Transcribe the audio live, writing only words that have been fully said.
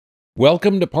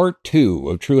Welcome to part 2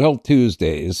 of True Health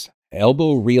Tuesdays,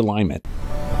 elbow realignment.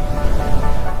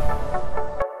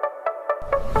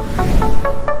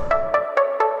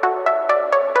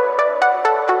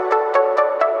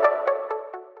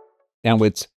 Now,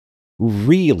 it's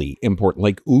really important,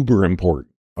 like uber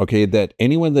important, okay, that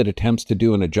anyone that attempts to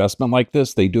do an adjustment like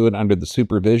this, they do it under the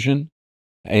supervision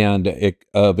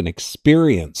of an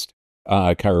experienced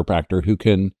chiropractor who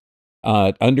can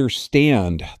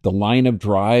understand the line of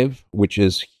drive, which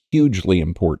is hugely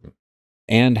important,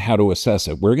 and how to assess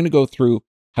it. We're going to go through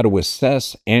how to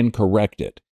assess and correct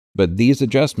it, but these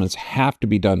adjustments have to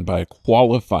be done by a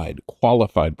qualified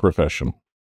professional.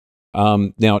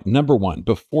 Now, number one,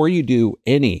 before you do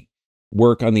any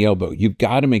work on the elbow, you've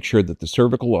got to make sure that the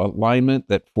cervical alignment,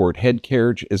 that forward head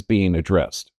carriage is being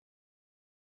addressed.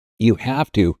 You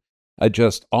have to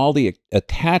adjust all the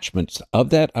attachments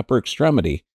of that upper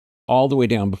extremity all the way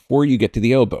down before you get to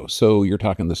the elbow. So you're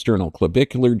talking the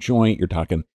sternoclavicular joint, you're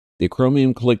talking the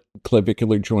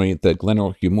acromioclavicular joint, the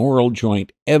glenohumeral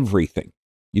joint, everything.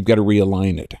 You've got to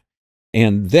realign it.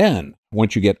 And then,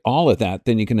 once you get all of that,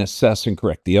 then you can assess and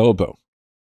correct the elbow.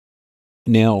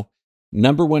 Now,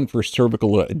 number one for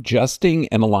cervical adjusting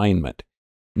and alignment.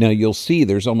 Now, you'll see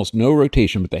there's almost no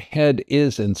rotation, but the head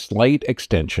is in slight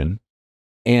extension.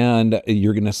 And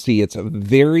you're going to see it's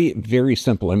very, very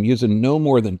simple. I'm using no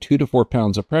more than 2 to 4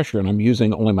 pounds of pressure, and I'm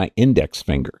using only my index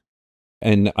finger.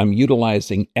 And I'm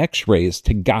utilizing x-rays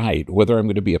to guide whether I'm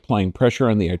going to be applying pressure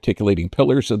on the articulating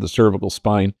pillars of the cervical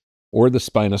spine or the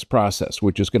spinous process,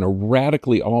 which is going to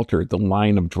radically alter the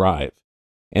line of drive.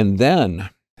 And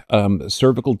then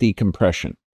cervical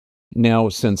decompression. Now,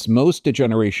 since most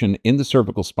degeneration in the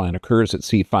cervical spine occurs at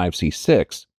C5,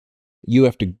 C6, you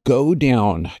have to go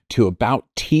down to about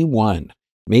T1,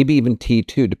 maybe even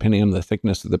T2, depending on the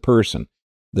thickness of the person.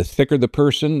 The thicker the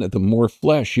person, the more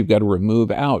flesh you've got to remove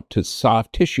out to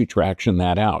soft tissue traction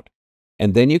that out.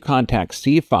 And then you contact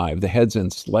C5, the head's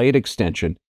in slight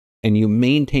extension, and you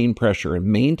maintain pressure. And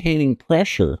maintaining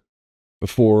pressure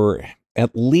for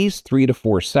at least 3 to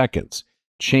 4 seconds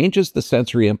changes the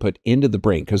sensory input into the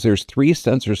brain, because there's 3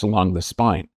 sensors along the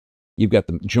spine. You've got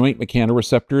the joint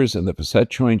mechanoreceptors and the facet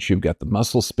joints. You've got the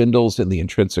muscle spindles and the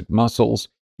intrinsic muscles.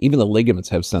 Even the ligaments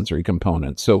have sensory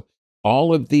components. So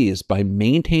all of these, by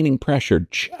maintaining pressure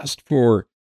just for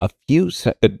a few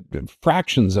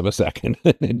fractions of a second,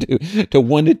 to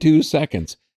 1 to 2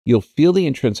 seconds, you'll feel the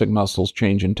intrinsic muscles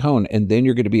change in tone, and then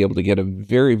you're going to be able to get a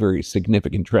very, very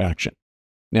significant traction.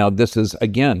 Now, this is,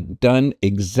 again, done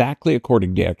exactly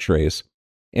according to x-rays.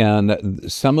 And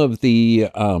some of the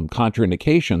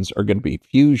contraindications are going to be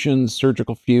fusions,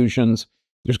 surgical fusions.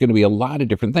 There's going to be a lot of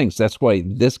different things. That's why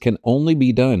this can only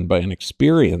be done by an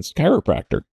experienced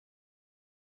chiropractor.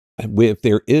 If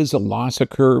there is a loss of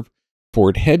curve,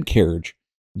 forward head carriage,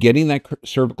 getting that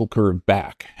cervical curve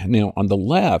back. Now, on the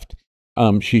left,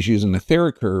 she's using a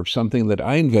TheraCurve, something that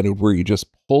I invented where you just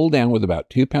pull down with about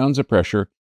 2 pounds of pressure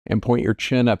and point your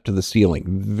chin up to the ceiling.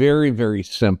 Very, very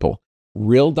simple.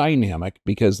 Real dynamic,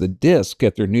 because the discs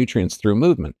get their nutrients through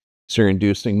movement. So you're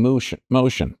inducing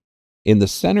motion. In the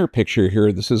center picture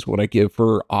here, this is what I give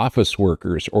for office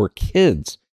workers or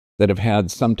kids that have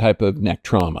had some type of neck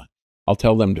trauma. I'll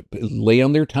tell them to lay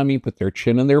on their tummy, put their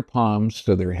chin in their palms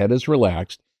so their head is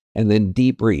relaxed, and then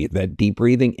deep breathe. That deep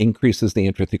breathing increases the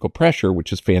intrathecal pressure,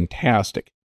 which is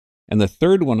fantastic. And the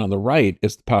third one on the right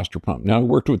is the posture pump. Now, I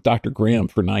worked with Dr. Graham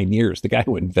for 9 years, the guy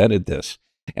who invented this.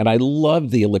 And I love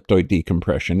the elliptoid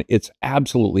decompression. It's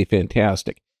absolutely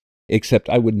fantastic. Except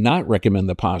I would not recommend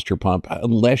the posture pump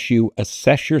unless you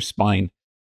assess your spine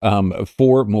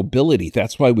for mobility.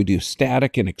 That's why we do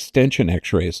static and extension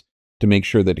x-rays to make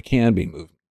sure that it can be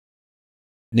moved.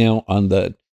 Now, on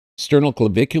the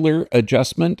sternoclavicular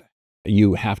adjustment,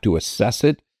 you have to assess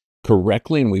it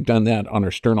correctly. And we've done that on our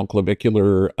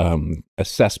sternoclavicular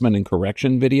assessment and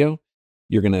correction video.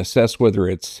 You're going to assess whether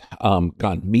it's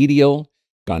gone medial,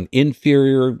 gone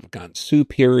inferior, gone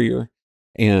superior,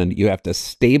 and you have to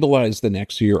stabilize the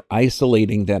neck, so you're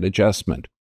isolating that adjustment.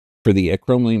 For the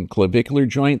acromioclavicular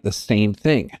joint, the same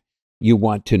thing. You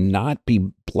want to not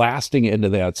be blasting into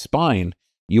that spine.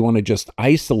 You want to just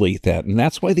isolate that, and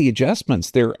that's why the adjustments,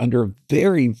 they're under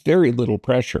very, very little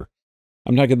pressure.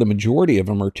 I'm talking the majority of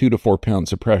them are 2 to 4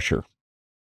 pounds of pressure.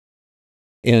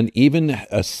 And even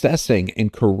assessing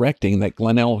and correcting that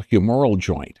glenohumeral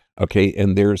joint, okay,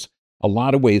 and there's a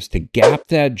lot of ways to gap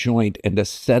that joint and to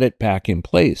set it back in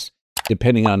place,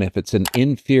 depending on if it's an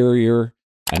inferior,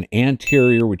 an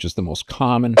anterior, which is the most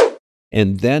common,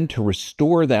 and then to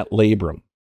restore that labrum.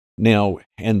 Now,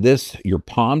 and this, your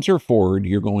palms are forward,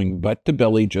 you're going butt to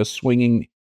belly, just swinging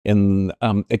And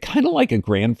it kind of like a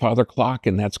grandfather clock,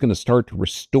 and that's going to start to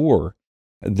restore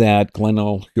that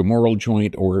glenohumeral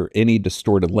joint or any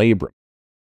distorted labrum.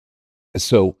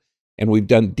 So, and we've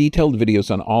done detailed videos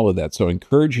on all of that. So I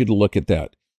encourage you to look at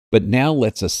that. But now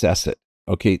let's assess it.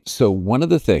 Okay. So one of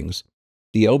the things,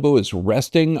 the elbow is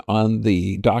resting on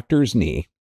the doctor's knee,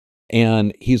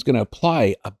 and he's going to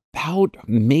apply about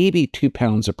maybe 2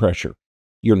 pounds of pressure.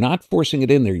 You're not forcing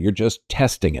it in there. You're just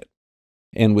testing it.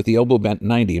 And with the elbow bent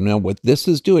 90, now what this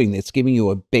is doing, it's giving you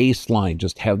a baseline.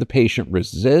 Just have the patient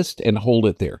resist and hold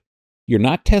it there. You're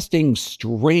not testing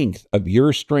strength of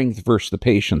your strength versus the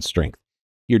patient's strength.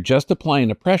 You're just applying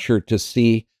the pressure to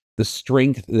see the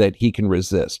strength that he can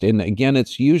resist. And again,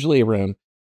 it's usually around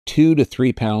 2 to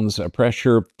 3 pounds of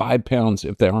pressure, 5 pounds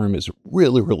if the arm is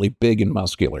really, really big and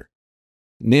muscular.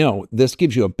 Now, this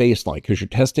gives you a baseline because you're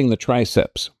testing the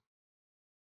triceps.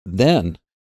 Then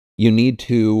you need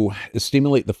to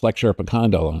stimulate the flexor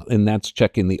epicondyle, and that's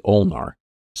checking the ulnar.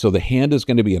 So the hand is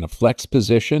going to be in a flex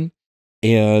position,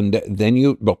 and then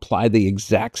you apply the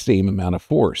exact same amount of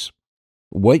force.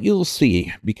 What you'll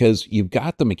see, because you've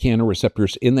got the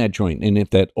mechanoreceptors in that joint, and if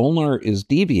that ulnar is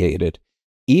deviated,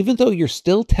 even though you're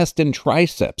still testing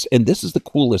triceps, and this is the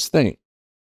coolest thing,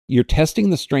 you're testing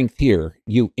the strength here,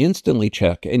 you instantly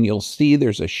check, and you'll see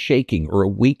there's a shaking or a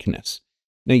weakness.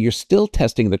 Now, you're still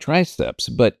testing the triceps,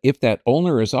 but if that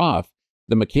ulnar is off,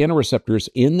 the mechanoreceptors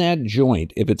in that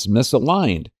joint, if it's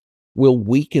misaligned, will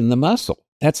weaken the muscle.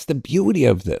 That's the beauty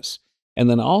of this. And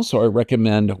then also I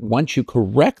recommend, once you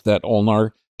correct that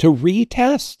ulnar, to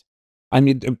retest. I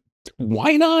mean,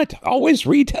 why not? Always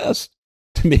retest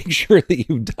to make sure that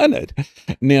you've done it.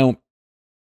 Now,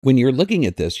 when you're looking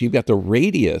at this, you've got the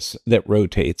radius that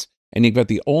rotates, and you've got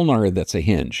the ulnar that's a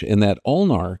hinge. And that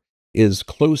ulnar is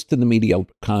close to the medial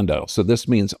condyle. So this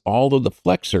means all of the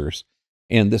flexors,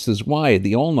 and this is why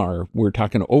the ulnar, we're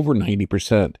talking over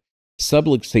 90%,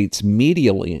 subluxates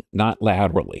medially, not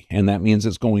laterally. And that means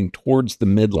it's going towards the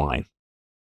midline.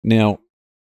 Now,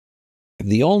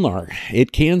 the ulnar,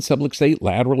 it can subluxate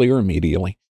laterally or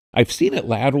medially. I've seen it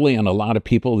laterally on a lot of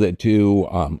people that do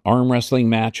arm wrestling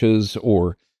matches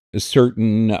or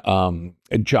certain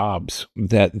jobs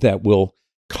that will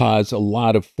cause a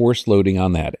lot of force loading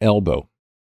on that elbow.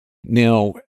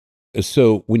 Now,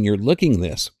 so when you're looking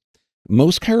this,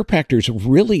 most chiropractors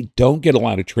really don't get a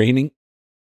lot of training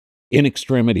in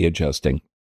extremity adjusting.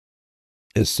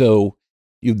 So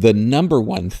the number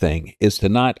one thing is to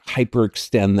not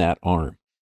hyperextend that arm.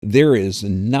 There is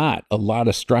not a lot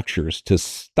of structures to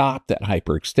stop that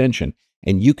hyperextension,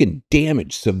 and you can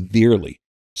damage severely.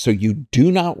 So you do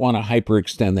not want to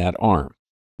hyperextend that arm.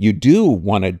 You do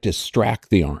want to distract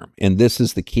the arm, and this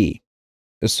is the key.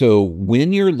 So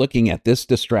when you're looking at this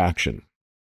distraction,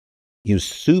 you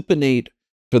supinate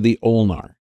for the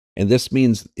ulnar, and this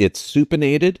means it's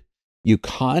supinated. You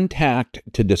contact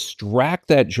to distract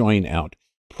that joint out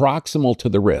proximal to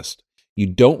the wrist. You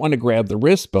don't want to grab the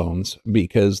wrist bones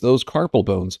because those carpal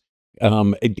bones,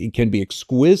 it can be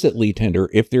exquisitely tender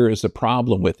if there is a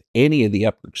problem with any of the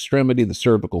upper extremity, the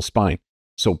cervical spine.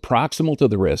 So proximal to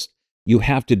the wrist, you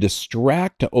have to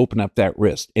distract to open up that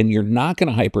wrist, and you're not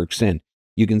going to hyperextend.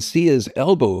 You can see his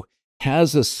elbow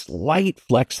has a slight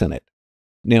flex in it.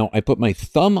 Now, I put my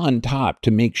thumb on top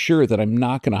to make sure that I'm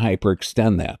not going to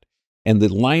hyperextend that. And the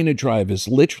line of drive is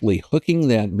literally hooking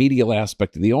that medial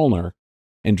aspect of the ulnar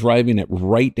and driving it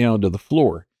right down to the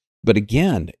floor. But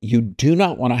again, you do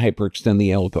not want to hyperextend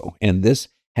the elbow. And this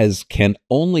can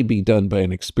only be done by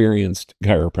an experienced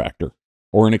chiropractor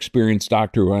or an experienced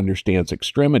doctor who understands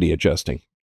extremity adjusting.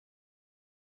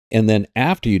 And then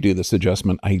after you do this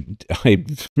adjustment, I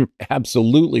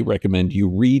absolutely recommend you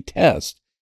retest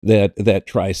that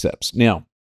triceps. Now,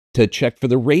 to check for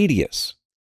the radius.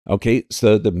 Okay,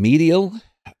 so the medial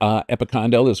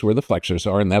epicondyle is where the flexors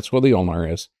are, and that's where the ulnar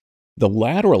is. The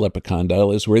lateral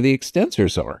epicondyle is where the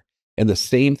extensors are. And the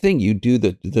same thing, you do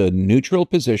the neutral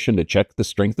position to check the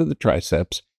strength of the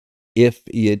triceps. If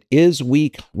it is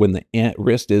weak when the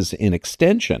wrist is in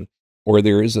extension or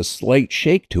there is a slight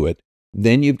shake to it,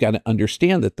 then you've got to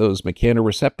understand that those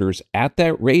mechanoreceptors at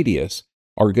that radius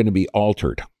are going to be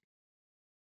altered.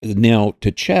 Now,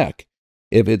 to check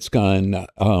if it's gone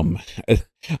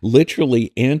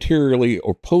literally anteriorly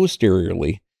or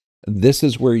posteriorly, this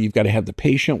is where you've got to have the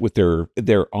patient with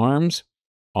their arms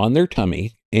on their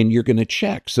tummy, and you're going to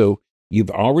check. So you've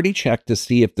already checked to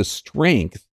see if the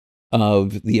strength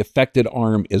of the affected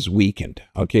arm is weakened,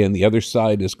 okay, and the other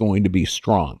side is going to be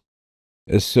strong.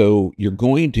 So you're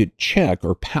going to check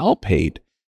or palpate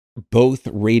both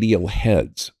radial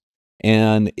heads.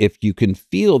 And if you can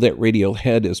feel that radial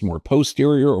head is more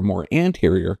posterior or more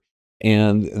anterior,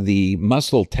 and the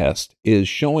muscle test is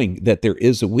showing that there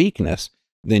is a weakness,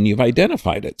 then you've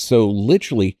identified it. So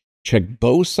literally check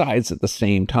both sides at the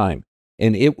same time,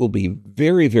 and it will be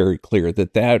very, very clear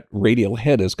that that radial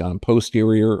head has gone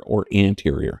posterior or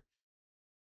anterior.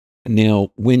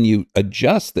 Now, when you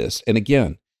adjust this, and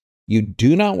again, you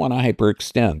do not want to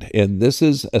hyperextend, and this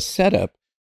is a setup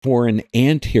for an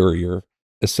anterior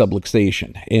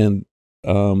subluxation. And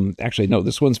actually, no,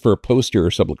 this one's for a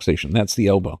posterior subluxation. That's the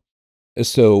elbow.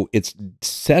 So it's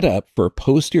set up for a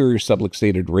posterior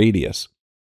subluxated radius.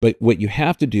 But what you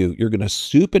have to do, you're going to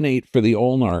supinate for the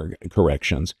ulnar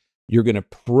corrections. You're going to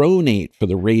pronate for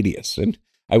the radius. And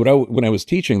when I was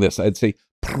teaching this, I'd say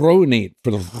pronate for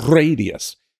the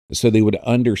radius, so they would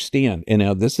understand. And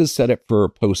now this is set up for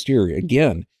posterior.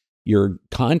 Again, you're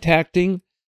contacting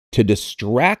to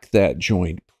distract that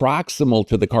joint proximal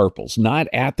to the carpals, not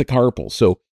at the carpal.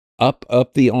 So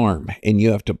up the arm, and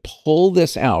you have to pull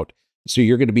this out. So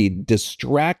you're going to be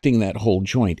distracting that whole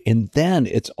joint. And then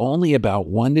it's only about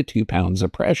 1 to 2 pounds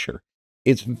of pressure.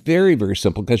 It's very, very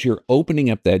simple because you're opening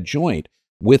up that joint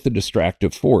with a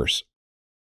distractive force.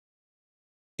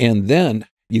 And then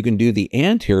you can do the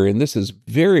anterior, and this is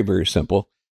very, very simple.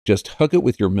 Just hook it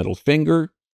with your middle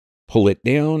finger, pull it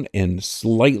down, and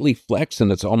slightly flex,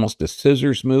 and it's almost a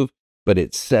scissors move, but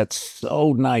it sets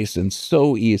so nice and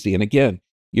so easy. And again,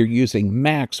 you're using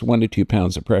max 1 to 2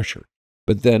 pounds of pressure.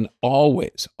 But then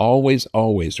always, always,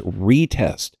 always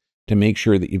retest to make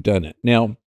sure that you've done it.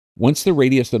 Now, once the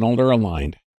radius and ulnar are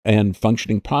aligned and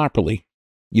functioning properly,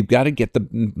 you've got to get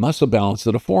the muscle balance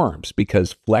of the forearms,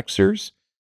 because flexors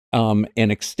and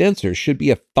extensors should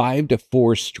be a 5 to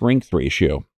 4 strength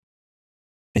ratio.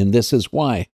 And this is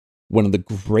why one of the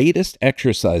greatest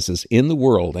exercises in the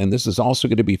world, and this is also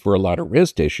going to be for a lot of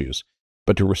wrist issues,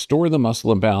 but to restore the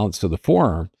muscle and balance of the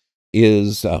forearm,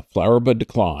 is flower bud to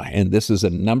claw. And this is a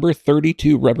number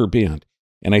 32 rubber band.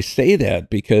 And I say that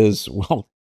because, well,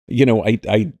 you know,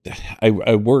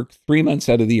 I work 3 months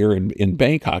out of the year in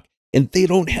Bangkok, and they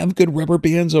don't have good rubber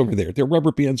bands over there. Their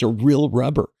rubber bands are real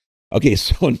rubber. Okay,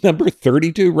 so number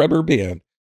 32 rubber band,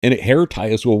 and hair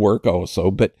ties will work also,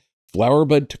 but flower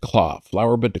bud to claw,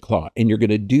 flower bud to claw. And you're going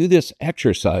to do this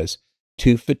exercise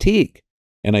to fatigue.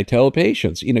 And I tell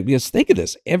patients, you know, because think of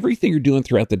this, everything you're doing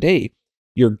throughout the day,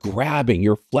 you're grabbing,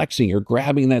 you're flexing, you're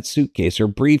grabbing that suitcase or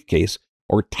briefcase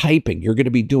or typing. You're going to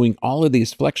be doing all of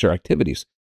these flexor activities.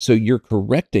 So you're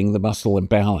correcting the muscle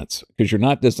imbalance, because you're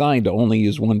not designed to only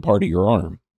use one part of your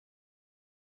arm.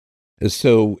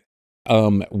 So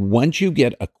once you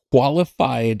get a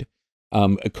qualified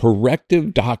a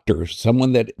corrective doctor,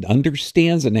 someone that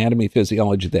understands anatomy,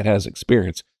 physiology, that has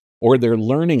experience, or they're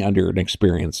learning under an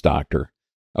experienced doctor.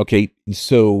 Okay,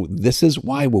 so this is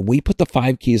why when we put the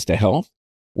 5 keys to health,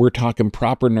 we're talking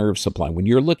proper nerve supply. When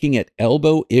you're looking at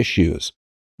elbow issues,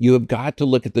 you have got to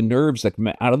look at the nerves that come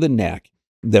out of the neck.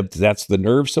 That's the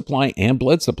nerve supply and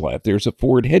blood supply. If there's a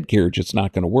forward head carriage, it's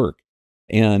not going to work.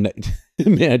 And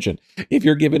imagine if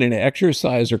you're given an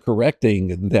exercise or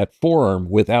correcting that forearm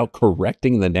without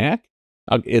correcting the neck,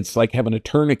 it's like having a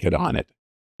tourniquet on it.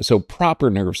 So proper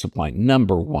nerve supply,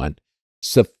 number 1,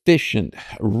 sufficient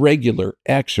regular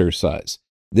exercise.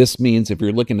 This means if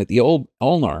you're looking at the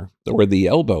ulnar or the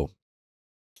elbow,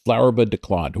 flower bud to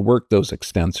claw to work those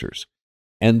extensors.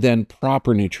 And then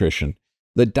proper nutrition.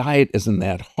 The diet isn't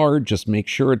that hard. Just make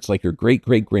sure it's like your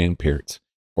great-great-grandparents.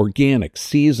 Organic,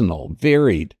 seasonal,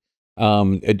 varied.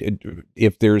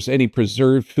 If there's any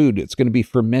preserved food, it's going to be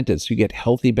fermented, so you get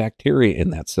healthy bacteria in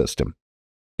that system.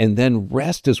 And then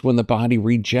rest is when the body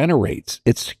regenerates.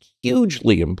 It's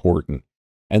hugely important.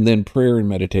 And then prayer and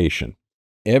meditation.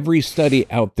 Every study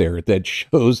out there that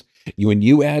shows when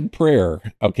you add prayer,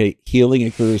 okay, healing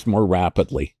occurs more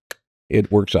rapidly.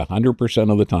 It works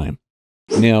 100% of the time.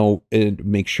 Now,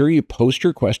 make sure you post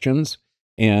your questions,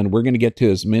 and we're going to get to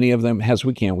as many of them as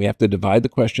we can. We have to divide the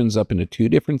questions up into 2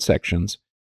 different sections.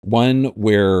 One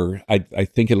where I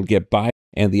think it'll get by,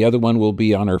 and the other one will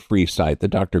be on our free site, the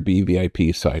Dr. B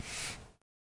VIP site.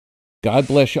 God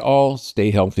bless you all.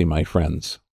 Stay healthy, my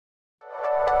friends.